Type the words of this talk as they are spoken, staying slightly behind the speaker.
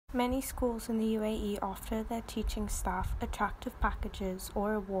Many schools in the UAE offer their teaching staff attractive packages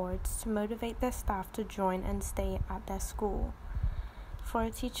or awards to motivate their staff to join and stay at their school. For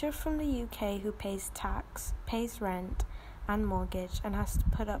a teacher from the UK who pays tax, pays rent and mortgage, and has to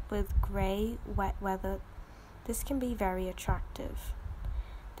put up with grey, wet weather, this can be very attractive.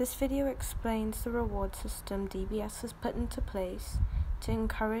 This video explains the reward system DBS has put into place to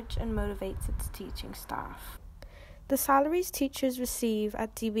encourage and motivate its teaching staff. The salaries teachers receive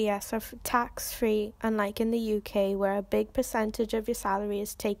at DBS are tax-free, unlike in the UK where a big percentage of your salary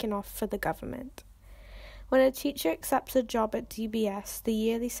is taken off for the government. When a teacher accepts a job at DBS, the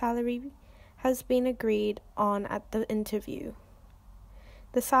yearly salary has been agreed on at the interview.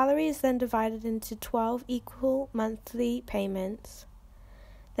 The salary is then divided into 12 equal monthly payments.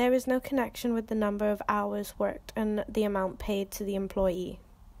 There is no connection with the number of hours worked and the amount paid to the employee.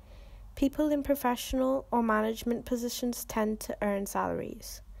 People in professional or management positions tend to earn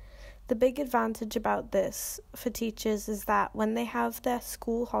salaries. The big advantage about this for teachers is that when they have their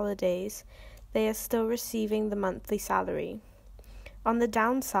school holidays, they are still receiving the monthly salary. On the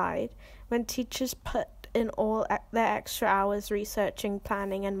downside, when teachers put in all their extra hours researching,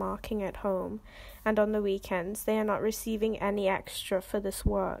 planning and marking at home and on the weekends, they are not receiving any extra for this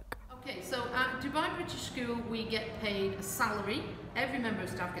work. Okay, so at Dubai British School we get paid a salary. Every member of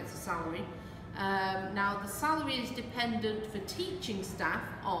staff gets a salary. Now the salary is dependent for teaching staff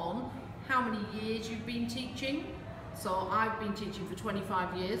on how many years you've been teaching. So I've been teaching for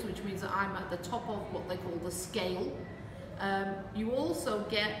 25 years, which means that I'm at the top of what they call the scale. You also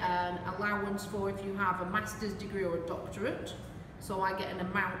get an allowance for if you have a master's degree or a doctorate. So I get an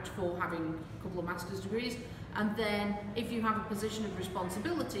amount for having a couple of master's degrees. And then if you have a position of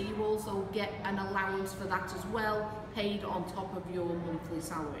responsibility, you also get an allowance for that as well, paid on top of your monthly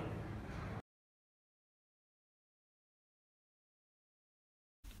salary.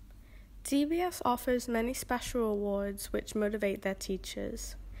 DBS offers many special awards which motivate their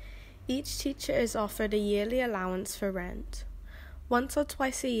teachers. Each teacher is offered a yearly allowance for rent. Once or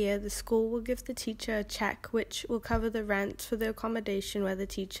twice a year, the school will give the teacher a cheque which will cover the rent for the accommodation where the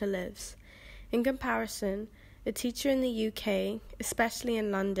teacher lives. In comparison, a teacher in the UK, especially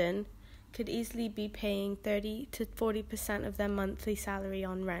in London, could easily be paying 30 to 40% of their monthly salary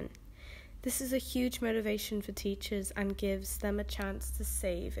on rent. This is a huge motivation for teachers and gives them a chance to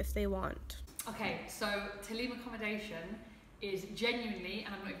save if they want. Okay, so Talim accommodation is genuinely,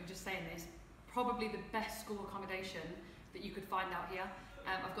 and I'm not even just saying this, probably the best school accommodation that you could find out here.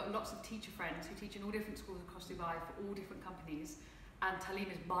 I've got lots of teacher friends who teach in all different schools across Dubai for all different companies, and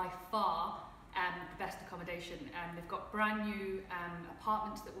Talim is by far the best accommodation. They've got brand new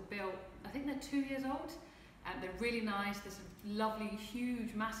apartments that were built, I think they're 2 years old. They're really nice. There's a lovely,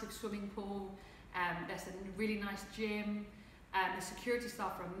 huge, massive swimming pool. There's a really nice gym. The security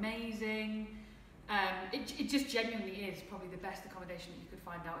staff are amazing. It just genuinely is probably the best accommodation that you could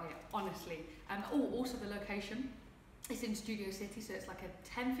find out here, honestly. Also the location. It's in Studio City, so it's like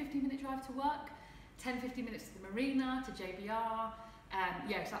a 10-15 minute drive to work, 10-15 minutes to the marina, to JBR.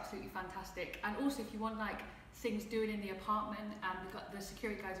 Yeah, it's absolutely fantastic. And also if you want like things doing in the apartment, we've got the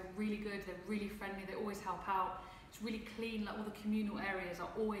security guys are really good, they're really friendly, they always help out. It's really clean, like all the communal areas are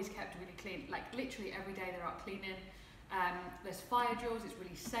always kept really clean. Like literally every day they're out cleaning. There's fire drills, it's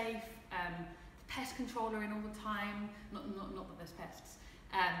really safe. The pest controller in all the time, not that there's pests,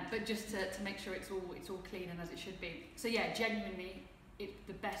 but just to make sure it's all clean and as it should be. So yeah, genuinely, it's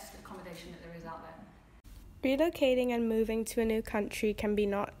the best accommodation that there is out there. Relocating and moving to a new country can be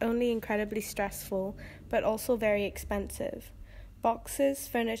not only incredibly stressful, but also very expensive. Boxes,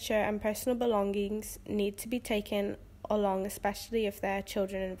 furniture, and personal belongings need to be taken along, especially if there are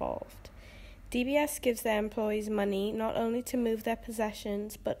children involved. DBS gives their employees money not only to move their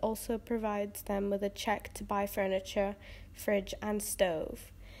possessions, but also provides them with a cheque to buy furniture, fridge, and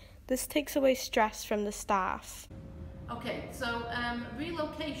stove. This takes away stress from the staff. Okay, so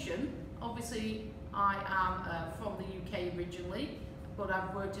relocation, obviously I am from the UK originally, but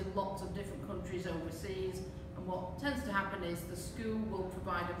I've worked in lots of different countries overseas, and what tends to happen is the school will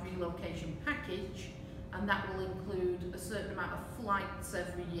provide a relocation package, and that will include a certain amount of flights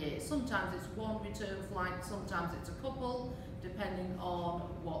every year. Sometimes it's one return flight, sometimes it's a couple, depending on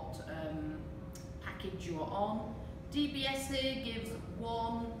what package you're on. DBS here gives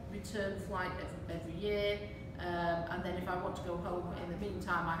one return flight every year, and then if I want to go home in the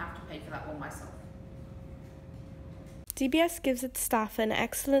meantime, I have to pay for that one myself. DBS gives its staff an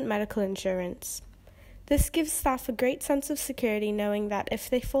excellent medical insurance. This gives staff a great sense of security knowing that if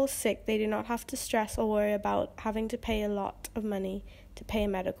they fall sick, they do not have to stress or worry about having to pay a lot of money to pay a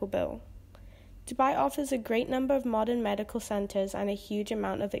medical bill. Dubai offers a great number of modern medical centres and a huge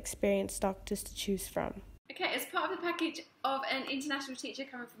amount of experienced doctors to choose from. Okay, as part of the package of an international teacher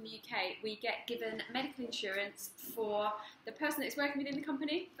coming from the UK, we get given medical insurance for the person that's working within the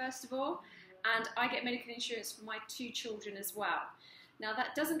company, first of all, and I get medical insurance for my 2 children as well. Now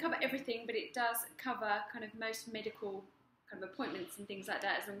that doesn't cover everything, but it does cover kind of most medical kind of appointments and things like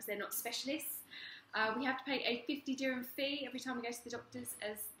that, as long as they're not specialists. We have to pay a 50 dirham fee every time we go to the doctors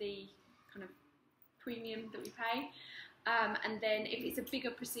as the kind of premium that we pay. And then if it's a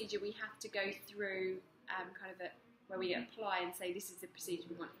bigger procedure, we have to go through where we apply and say this is the procedure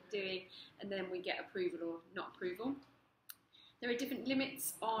we want doing, and then we get approval or not approval. There are different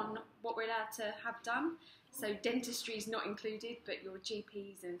limits on what we're allowed to have done. So dentistry is not included, but your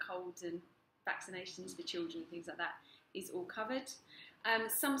GPs and colds and vaccinations for children, things like that, is all covered.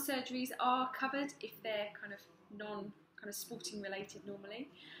 Some surgeries are covered if they're kind of sporting related normally.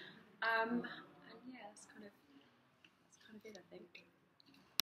 And yeah, that's kind of it, I think.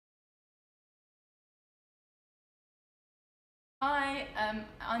 Hi,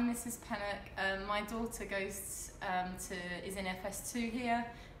 I'm Mrs. Pennock. My daughter is in FS2 here,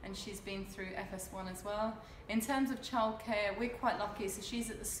 and she's been through FS1 as well. In terms of childcare, we're quite lucky, so she's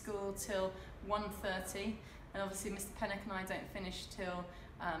at the school till 1:30, and obviously Mr. Pennock and I don't finish till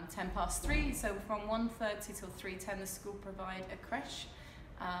 3:10. So from 1:30 till 3:10, the school provide a creche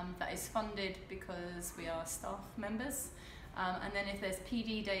that is funded because we are staff members. And then if there's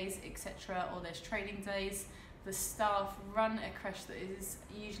PD days, etc., or there's training days, the staff run a creche that is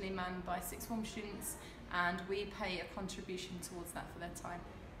usually manned by 6th form students, and we pay a contribution towards that for their time.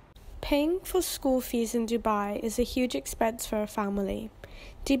 Paying for school fees in Dubai is a huge expense for a family.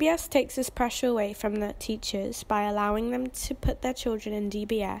 DBS takes this pressure away from the teachers by allowing them to put their children in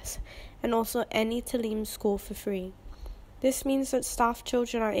DBS and also any Talim school for free. This means that staff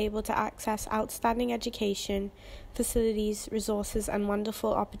children are able to access outstanding education, facilities, resources, and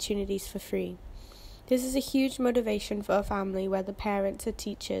wonderful opportunities for free. This is a huge motivation for a family where the parents are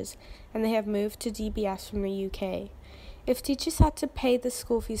teachers and they have moved to DBS from the UK. If teachers had to pay the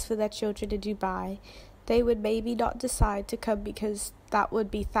school fees for their children in Dubai, they would maybe not decide to come because that would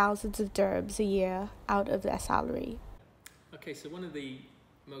be thousands of dirhams a year out of their salary. Okay, so one of the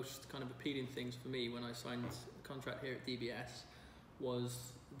most kind of appealing things for me when I signed a contract here at DBS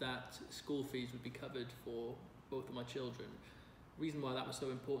was that school fees would be covered for both of my children. The reason why that was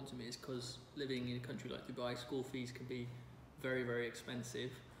so important to me is because living in a country like Dubai, school fees can be very, very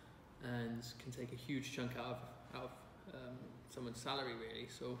expensive and can take a huge chunk out of someone's salary, really.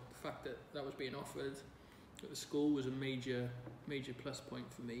 So the fact that that was being offered at the school was a major plus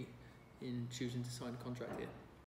point for me in choosing to sign a contract here.